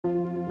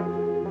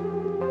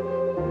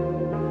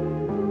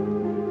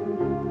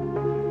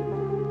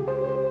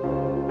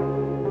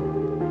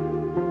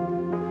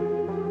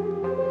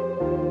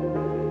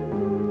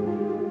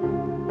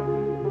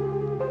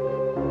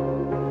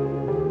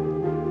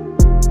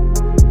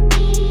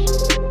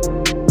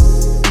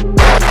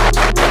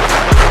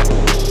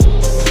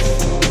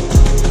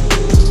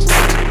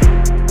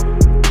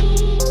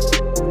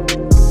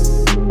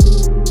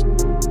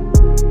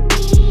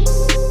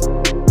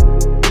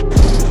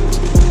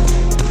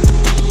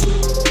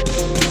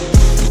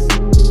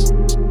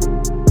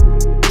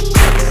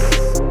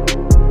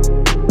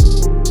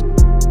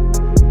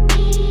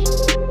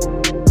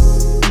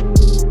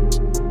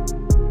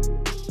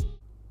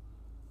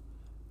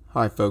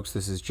Hi folks,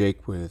 this is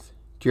Jake with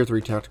Tier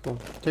 3 Tactical.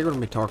 Today we're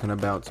going to be talking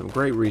about some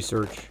great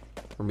research.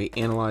 We're going to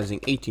be analyzing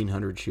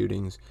 1800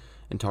 shootings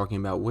and talking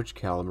about which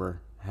caliber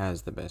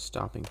has the best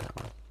stopping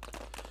power.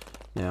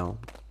 Now,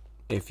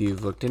 if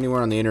you've looked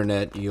anywhere on the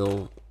internet,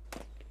 you'll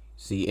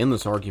see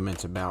endless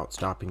arguments about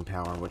stopping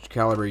power, which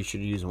caliber you should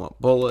use and what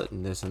bullet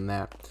and this and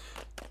that.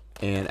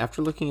 And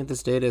after looking at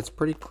this data, it's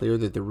pretty clear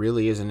that there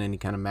really isn't any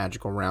kind of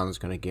magical round that's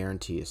going to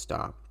guarantee a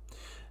stop.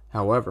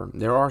 However,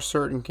 there are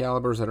certain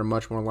calibers that are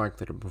much more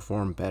likely to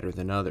perform better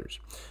than others.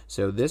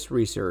 So this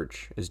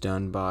research is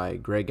done by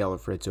Greg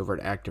Elefritz over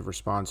at Active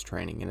Response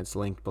Training, and it's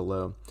linked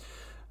below.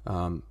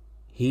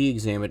 He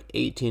examined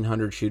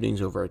 1,800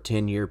 shootings over a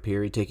 10-year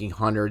period, taking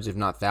hundreds, if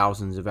not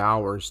thousands, of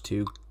hours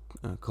to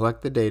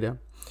collect the data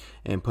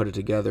and put it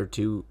together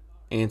to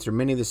answer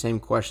many of the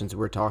same questions that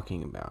we're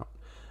talking about.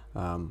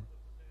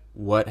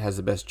 What has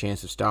the best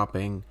chance of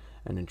stopping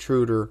an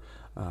intruder?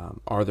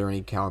 Are there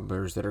any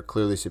calibers that are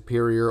clearly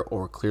superior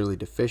or clearly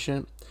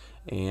deficient?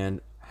 And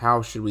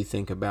how should we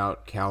think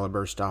about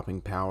caliber, stopping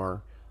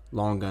power,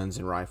 long guns,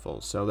 and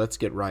rifles? So let's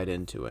get right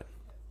into it.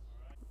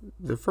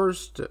 The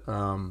first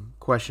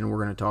question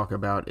we're going to talk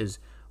about is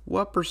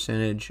what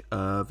percentage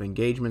of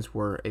engagements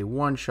were a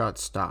one-shot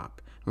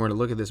stop? And we're going to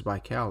look at this by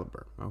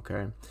caliber,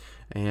 okay?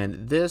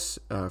 And this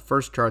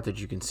first chart that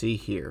you can see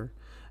here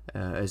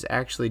is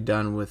actually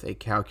done with a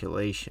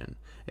calculation.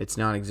 It's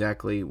not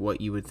exactly what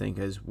you would think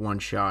as one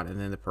shot and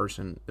then the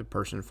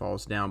person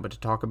falls down. But to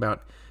talk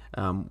about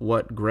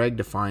what Greg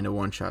defined a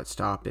one-shot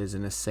stop is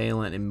an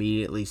assailant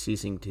immediately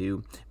ceasing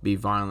to be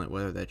violent,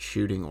 whether that's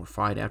shooting or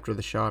fight after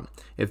the shot.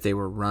 If they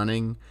were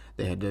running,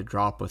 they had to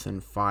drop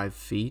within 5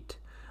 feet.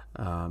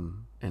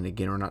 And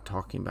again, we're not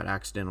talking about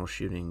accidental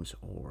shootings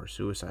or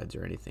suicides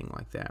or anything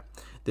like that.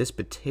 This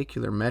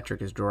particular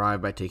metric is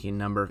derived by taking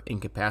the number of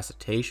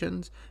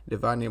incapacitations,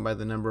 dividing it by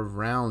the number of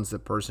rounds the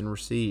person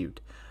received.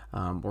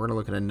 We're going to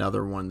look at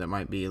another one that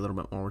might be a little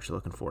bit more what you're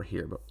looking for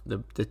here. But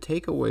the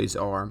takeaways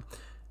are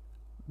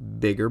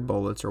bigger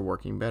bullets are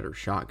working better.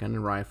 Shotgun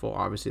and rifle,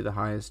 obviously the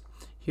highest.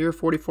 Here,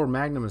 44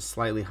 Magnum is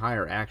slightly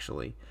higher,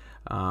 actually.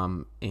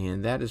 And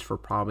that is for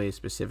probably a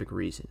specific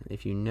reason.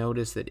 If you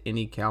notice that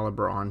any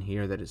caliber on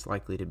here that is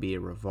likely to be a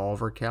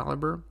revolver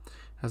caliber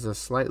has a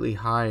slightly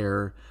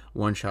higher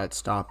one-shot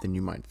stop than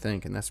you might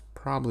think, and that's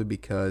probably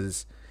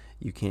because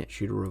you can't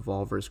shoot a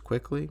revolver as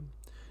quickly.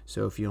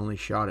 So if you only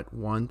shot it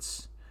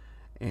once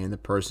and the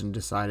person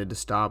decided to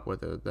stop,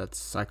 whether that's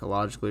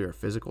psychologically or a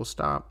physical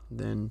stop,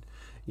 then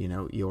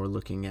you're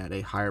looking at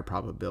a higher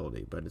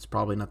probability, but it's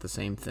probably not the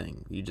same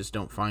thing. You just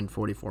don't find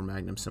 44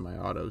 Magnum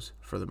semi-autos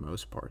for the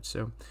most part.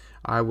 So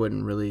I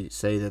wouldn't really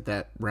say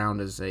that round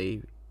is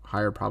a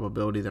higher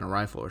probability than a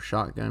rifle or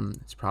shotgun.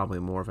 It's probably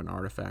more of an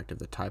artifact of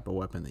the type of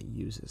weapon that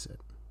uses it.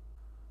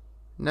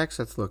 Next,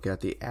 let's look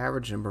at the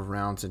average number of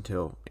rounds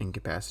until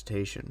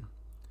incapacitation.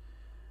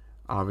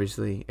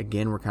 Obviously,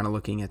 again, we're kind of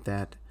looking at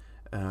that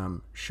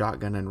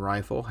shotgun and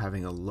rifle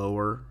having a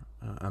lower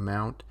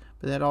amount,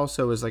 but that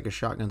also is like a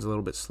shotgun's a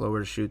little bit slower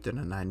to shoot than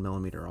a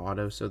 9mm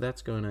auto, so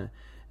that's going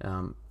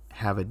to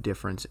have a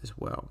difference as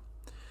well.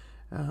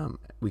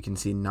 We can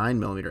see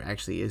 9mm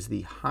actually is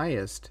the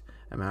highest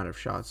amount of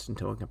shots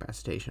until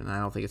incapacitation. And I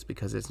don't think it's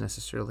because it's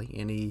necessarily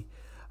any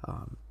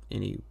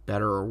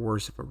better or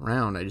worse of a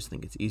round. I just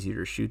think it's easier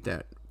to shoot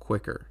that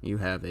quicker. You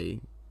have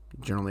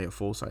generally a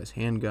full-size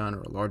handgun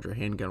or a larger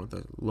handgun with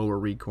a lower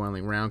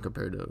recoiling round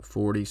compared to a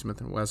 40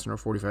 Smith & Wesson or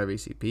 45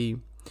 ACP,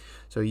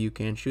 so you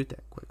can shoot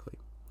that quickly.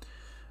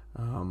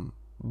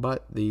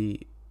 But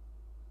the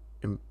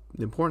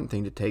important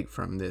thing to take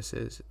from this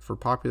is for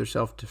popular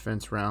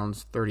self-defense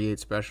rounds, 38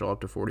 special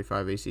up to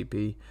 45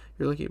 ACP,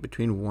 you're looking at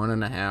between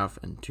 1.5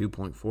 and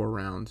 2.4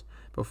 rounds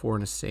before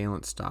an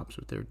assailant stops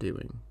what they're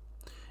doing.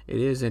 It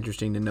is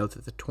interesting to note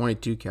that the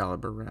 22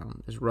 caliber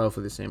round is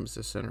roughly the same as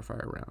the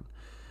centerfire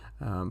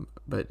round.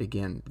 But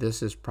again,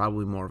 this is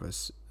probably more of a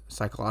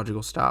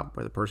psychological stop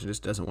where the person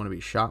just doesn't want to be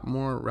shot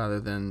more rather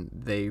than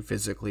they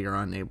physically are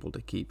unable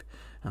to keep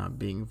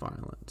being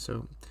violent.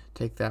 So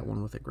take that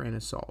one with a grain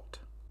of salt.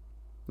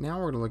 Now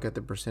we're going to look at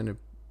the percent of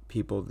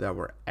people that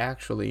were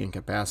actually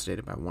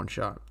incapacitated by one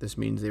shot. This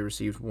means they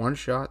received one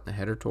shot in the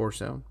head or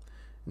torso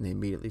and they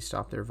immediately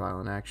stopped their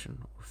violent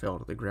action or fell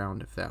to the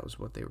ground if that was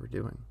what they were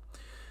doing.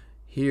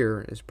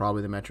 Here is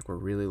probably the metric we're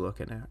really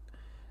looking at.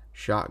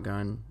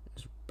 Shotgun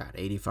is about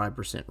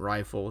 85%,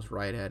 rifle is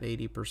right at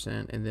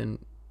 80%, and then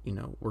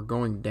we're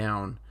going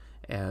down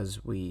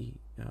as we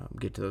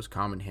get to those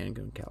common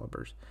handgun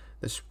calibers.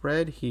 The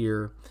spread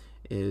here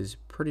is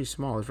pretty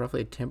small. There's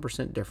roughly a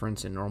 10%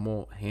 difference in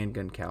normal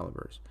handgun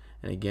calibers.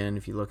 And again,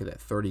 if you look at that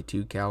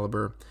 32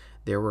 caliber,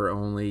 there were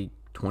only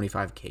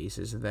 25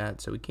 cases of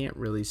that, so we can't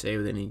really say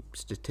with any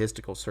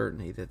statistical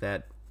certainty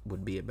that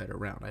would be a better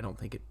round. I don't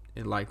think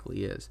it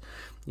likely is.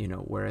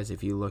 Whereas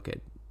if you look at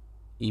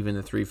even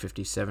the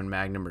 357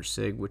 Magnum or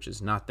SIG, which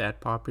is not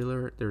that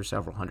popular, there are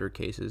several hundred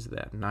cases of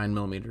that.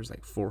 9mm is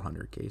like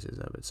 400 cases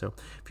of it. So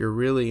if you're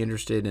really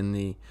interested in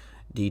the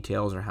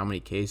details or how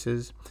many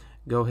cases,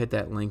 go hit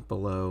that link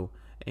below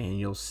and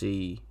you'll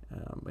see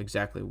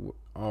exactly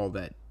all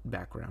that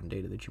background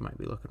data that you might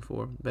be looking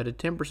for. But a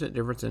 10%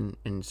 difference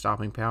in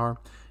stopping power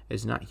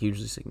is not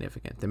hugely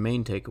significant. The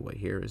main takeaway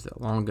here is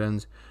that long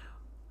guns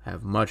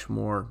have much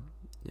more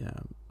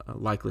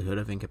likelihood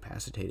of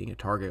incapacitating a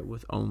target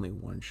with only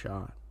one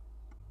shot.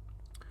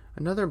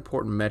 Another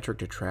important metric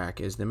to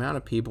track is the amount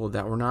of people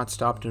that were not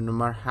stopped no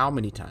matter how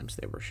many times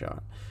they were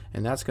shot.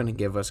 And that's going to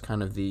give us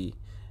kind of the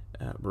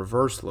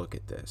reverse look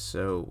at this.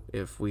 So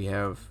if we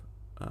have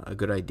a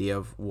good idea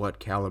of what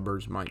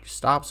calibers might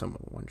stop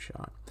someone with one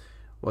shot,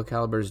 what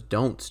calibers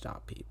don't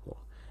stop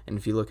people. And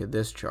if you look at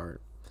this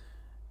chart,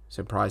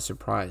 surprise,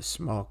 surprise,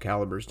 small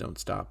calibers don't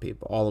stop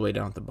people. All the way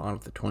down at the bottom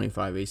of the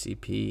 25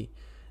 ACP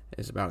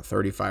is about a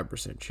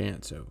 35%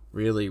 chance. So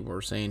really what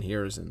we're saying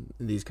here is in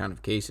these kind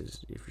of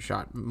cases, if you're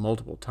shot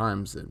multiple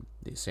times, then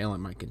the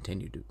assailant might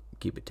continue to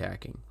keep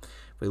attacking.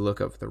 If we look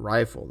up the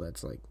rifle,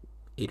 that's like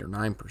 8 or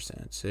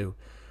 9%. So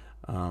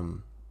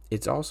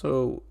it's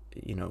also,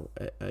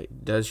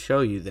 it does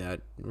show you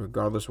that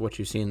regardless of what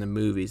you see in the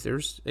movies,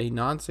 there's a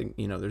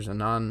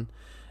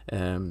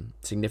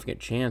significant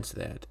chance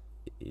that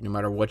no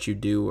matter what you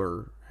do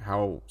or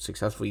how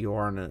successful you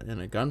are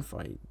in a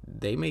gunfight,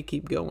 they may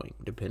keep going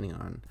depending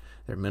on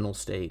their mental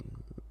state,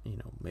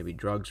 maybe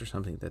drugs or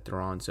something that they're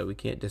on. So we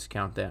can't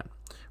discount that.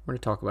 We're going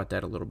to talk about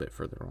that a little bit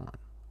further on.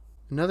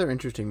 Another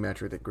interesting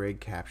metric that Greg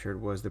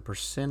captured was the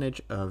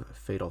percentage of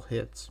fatal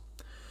hits.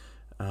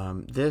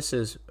 This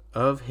is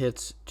of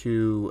hits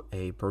to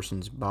a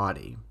person's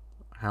body,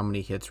 how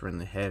many hits were in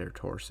the head or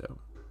torso.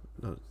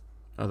 In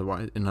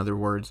other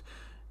words,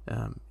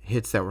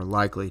 hits that were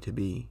likely to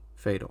be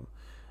fatal.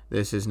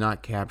 This is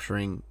not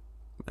capturing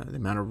the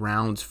amount of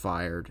rounds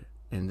fired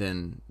and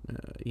then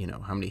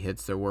how many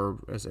hits there were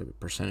as a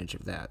percentage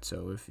of that.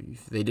 So if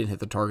they didn't hit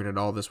the target at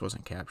all, this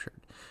wasn't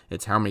captured.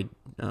 It's how many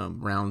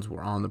rounds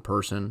were on the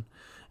person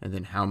and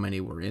then how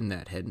many were in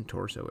that head and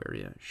torso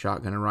area.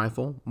 Shotgun and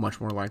rifle, much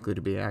more likely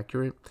to be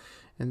accurate.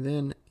 And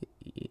then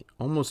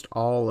almost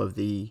all of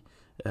the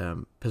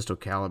pistol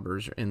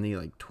calibers are in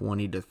the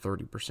 20 to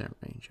 30%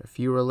 range. A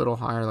few are a little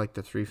higher, like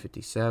the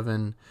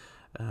 357,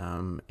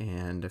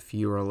 and a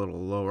few are a little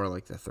lower,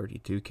 like the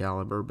 32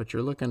 caliber. But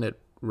you're looking at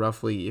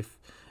roughly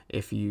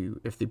if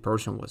the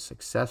person was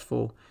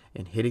successful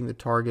in hitting the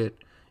target,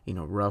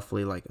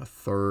 roughly like a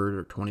third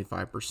or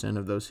 25%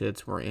 of those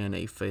hits were in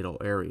a fatal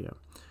area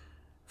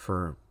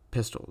for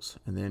pistols.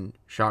 And then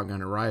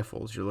shotgun and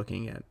rifles, you're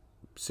looking at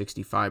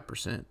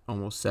 65%,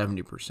 almost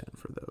 70%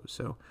 for those.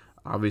 So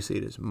obviously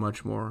it is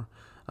much more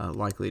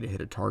likely to hit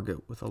a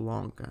target with a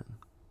long gun.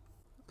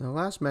 The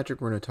last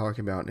metric we're going to talk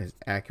about is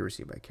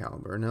accuracy by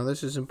caliber. Now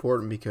this is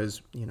important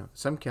because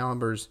some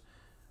calibers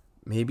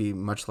may be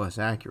much less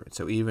accurate.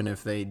 So even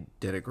if they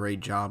did a great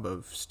job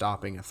of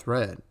stopping a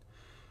threat,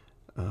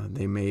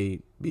 they may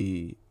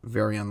be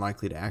very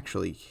unlikely to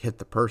actually hit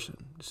the person.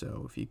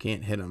 So if you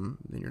can't hit them,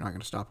 then you're not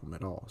going to stop them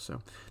at all.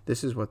 So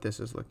this is what this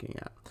is looking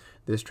at.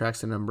 This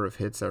tracks the number of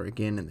hits that are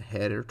again in the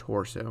head or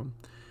torso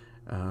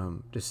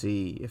to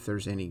see if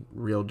there's any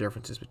real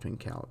differences between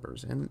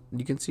calibers. And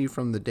you can see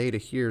from the data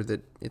here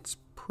that it's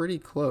pretty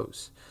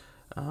close.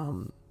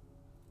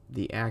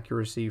 The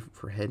accuracy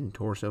for head and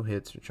torso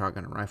hits,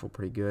 shotgun and rifle,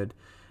 pretty good.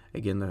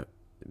 Again,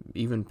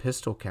 even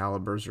pistol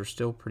calibers are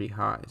still pretty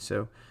high.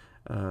 So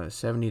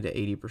 70 to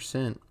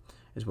 80%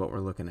 is what we're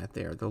looking at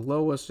there. The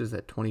lowest is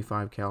at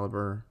 25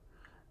 caliber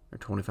or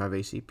 25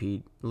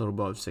 ACP, a little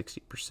above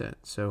 60%.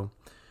 So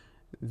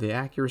the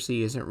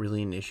accuracy isn't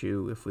really an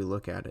issue if we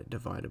look at it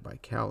divided by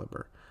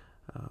caliber.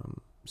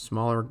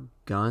 Smaller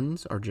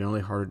guns are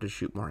generally harder to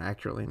shoot more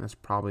accurately, and that's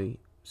probably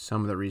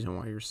some of the reason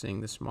why you're seeing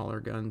the smaller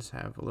guns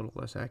have a little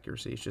less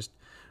accuracy. It's just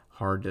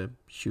hard to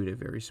shoot a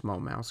very small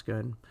mouse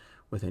gun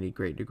with any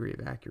great degree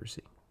of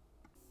accuracy.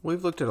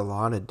 We've looked at a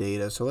lot of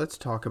data, so let's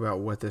talk about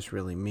what this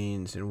really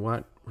means and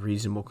what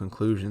reasonable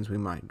conclusions we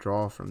might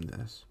draw from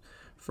this.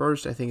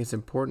 First, I think it's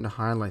important to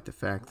highlight the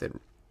fact that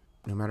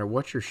no matter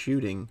what you're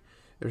shooting,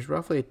 there's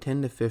roughly a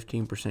 10 to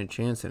 15%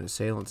 chance that an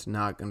assailant's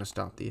not going to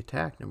stop the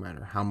attack no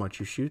matter how much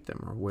you shoot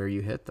them or where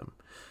you hit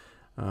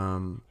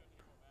them.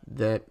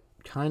 That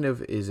kind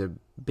of is a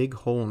big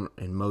hole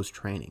in most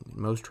training.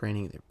 In most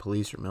training, the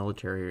police or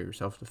military or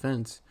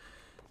self-defense,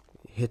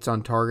 hits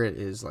on target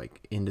is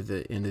like into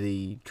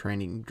the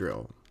training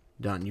drill.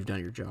 Done. You've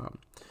done your job.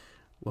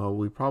 Well,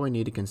 we probably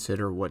need to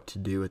consider what to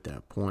do at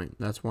that point.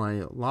 That's why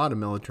a lot of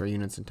military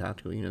units and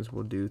tactical units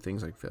will do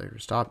things like failure to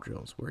stop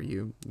drills, where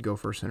you go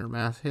for center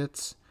mass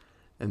hits,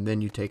 and then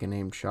you take an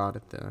aimed shot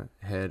at the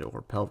head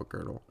or pelvic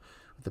girdle.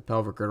 With the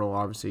pelvic girdle,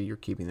 obviously, you're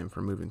keeping them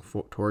from moving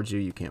towards you.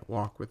 You can't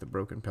walk with a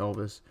broken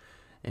pelvis.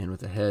 And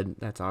with the head,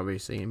 that's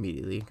obviously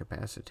immediately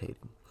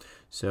incapacitating.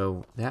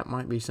 So that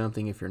might be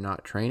something, if you're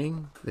not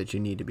training, that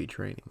you need to be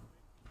training.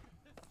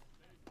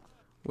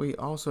 We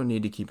also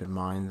need to keep in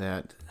mind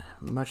that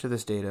much of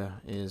this data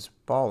is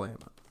ball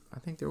ammo. I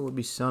think there would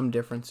be some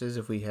differences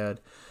if we had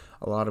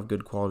a lot of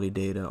good quality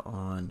data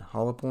on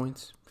hollow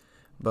points.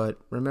 But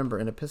remember,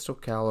 in a pistol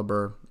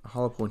caliber, a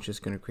hollow point is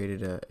just going to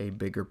create a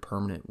bigger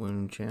permanent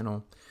wound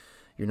channel.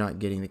 You're not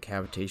getting the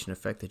cavitation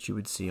effect that you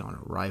would see on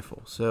a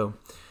rifle. So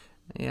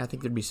Yeah, I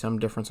think there'd be some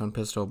difference on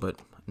pistol, but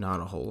not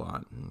a whole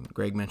lot. And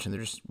Greg mentioned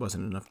there just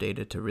wasn't enough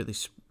data to really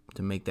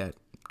to make that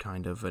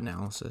kind of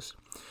analysis.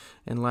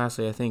 And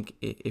lastly, I think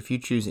if you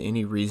choose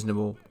any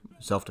reasonable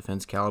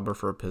self-defense caliber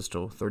for a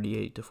pistol,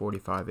 38 to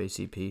 45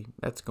 ACP,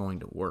 that's going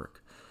to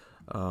work.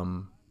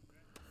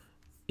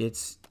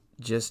 It's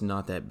just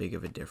not that big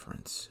of a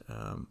difference.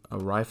 A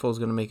rifle is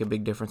going to make a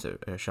big difference.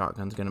 A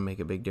shotgun is going to make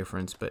a big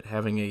difference. But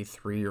having a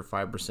 3 or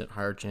 5%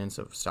 higher chance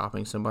of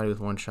stopping somebody with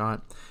one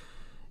shot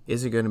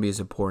isn't going to be as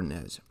important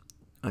as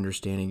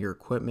understanding your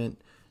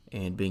equipment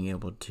and being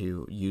able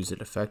to use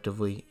it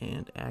effectively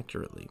and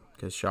accurately,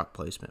 because shot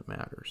placement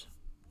matters.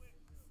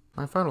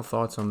 My final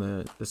thoughts on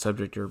the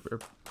subject are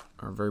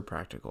very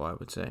practical, I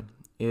would say.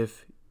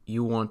 If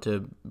you want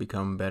to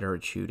become better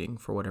at shooting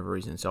for whatever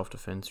reason,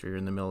 self-defense, or you're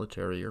in the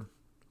military or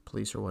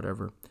police or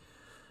whatever,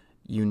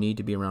 you need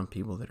to be around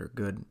people that are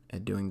good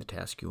at doing the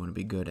task you want to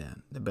be good at.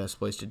 The best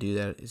place to do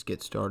that is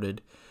get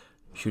started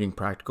shooting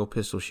practical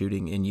pistol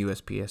shooting in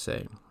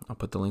USPSA. I'll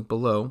put the link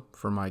below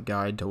for my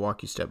guide to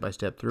walk you step by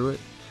step through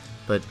it,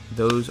 but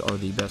those are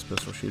the best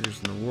pistol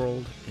shooters in the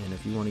world, and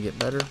if you want to get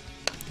better,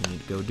 you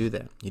need to go do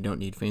that. You don't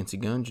need fancy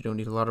guns, you don't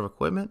need a lot of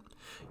equipment,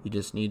 you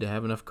just need to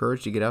have enough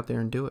courage to get out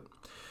there and do it.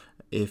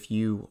 If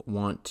you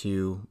want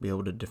to be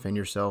able to defend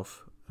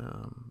yourself,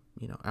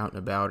 out and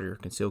about, or you're a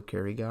concealed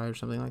carry guy or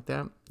something like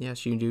that,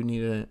 yes, you do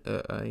need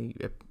a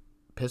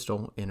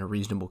pistol in a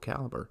reasonable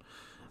caliber.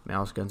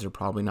 Malice guns are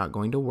probably not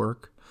going to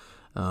work,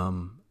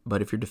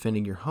 but if you're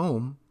defending your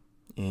home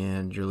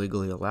and you're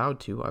legally allowed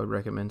to, I would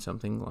recommend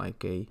something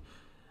like a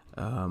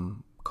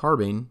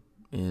carbine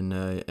in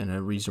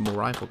a reasonable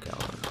rifle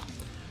caliber.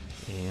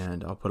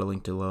 And I'll put a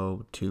link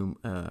below to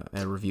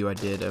a review I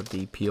did of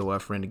the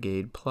POF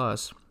Renegade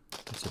Plus.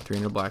 It's a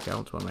 300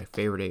 Blackout. It's one of my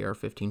favorite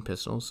AR-15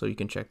 pistols, so you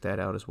can check that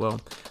out as well.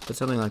 But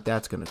something like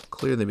that's going to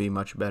clearly be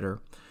much better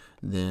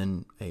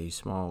than a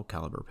small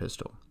caliber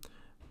pistol.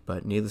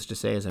 But needless to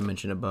say, as I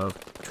mentioned above,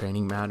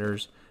 training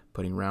matters.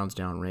 Putting rounds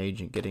down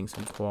range and getting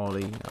some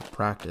quality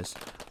practice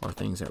are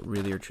things that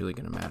really are truly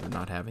going to matter,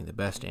 not having the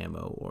best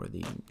ammo or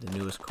the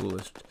newest,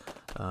 coolest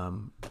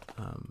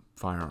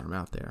firearm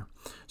out there.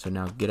 So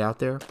now get out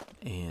there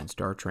and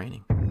start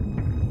training.